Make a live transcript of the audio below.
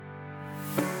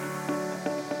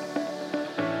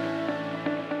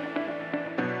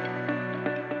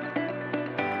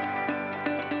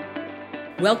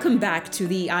Welcome back to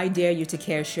the I Dare You to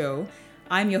Care show.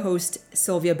 I'm your host,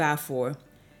 Sylvia Bafor.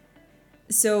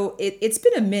 So it's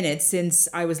been a minute since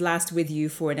I was last with you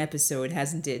for an episode,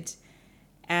 hasn't it?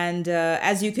 And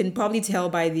as you can probably tell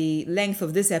by the length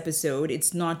of this episode,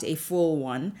 it's not a full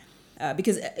one.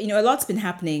 Because, a lot's been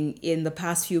happening in the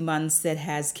past few months that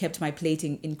has kept my plate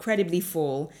incredibly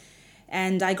full.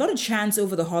 And I got a chance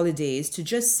over the holidays to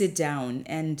just sit down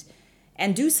and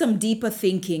do some deeper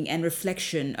thinking and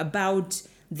reflection about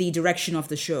the direction of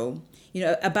the show,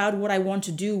 about what I want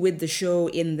to do with the show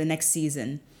in the next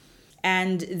season.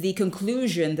 And the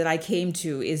conclusion that I came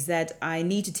to is that I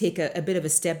need to take a bit of a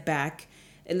step back,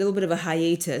 a little bit of a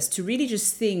hiatus, to really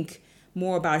just think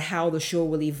more about how the show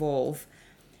will evolve.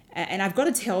 And I've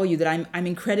got to tell you that I'm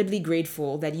incredibly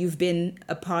grateful that you've been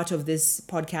a part of this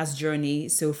podcast journey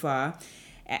so far.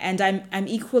 And I'm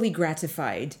equally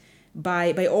gratified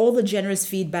by all the generous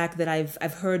feedback that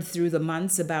I've heard through the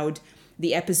months about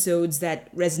the episodes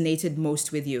that resonated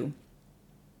most with you.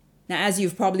 Now, as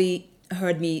you've probably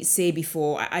heard me say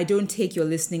before, I don't take your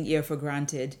listening ear for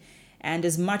granted. And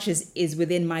as much as is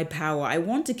within my power, I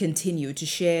want to continue to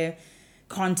share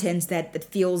content that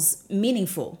feels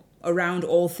meaningful around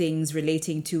all things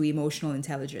relating to emotional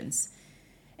intelligence.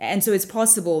 And so it's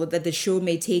possible that the show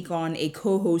may take on a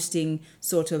co-hosting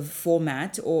sort of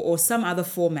format or some other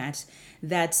format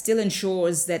that still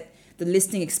ensures that the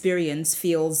listening experience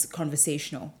feels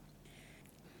conversational.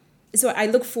 So I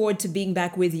look forward to being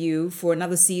back with you for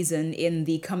another season in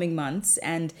the coming months.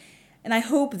 And I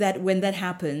hope that when that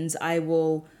happens, I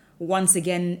will once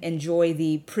again enjoy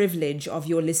the privilege of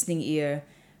your listening ear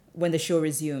when the show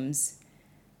resumes.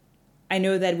 I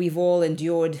know that we've all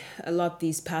endured a lot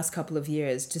these past couple of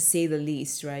years, to say the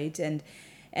least, right? And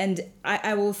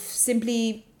I will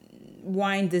simply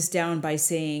wind this down by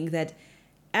saying that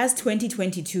as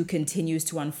 2022 continues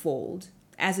to unfold,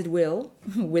 as it will,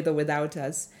 with or without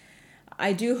us,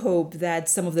 I do hope that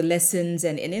some of the lessons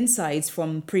and insights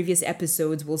from previous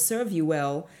episodes will serve you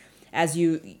well as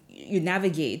you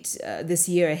navigate this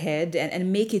year ahead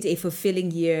and make it a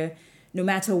fulfilling year no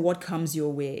matter what comes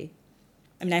your way.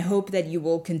 I hope that you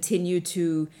will continue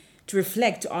to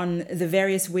reflect on the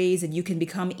various ways that you can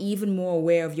become even more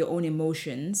aware of your own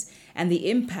emotions and the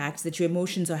impact that your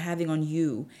emotions are having on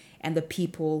you and the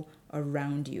people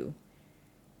around you.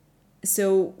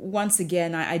 So once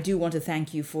again, I do want to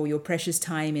thank you for your precious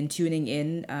time in tuning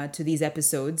in to these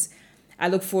episodes. I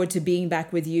look forward to being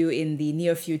back with you in the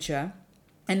near future.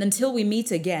 And until we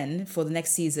meet again for the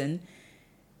next season,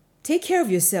 take care of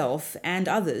yourself and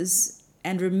others,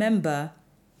 and remember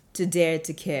to dare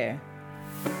to care.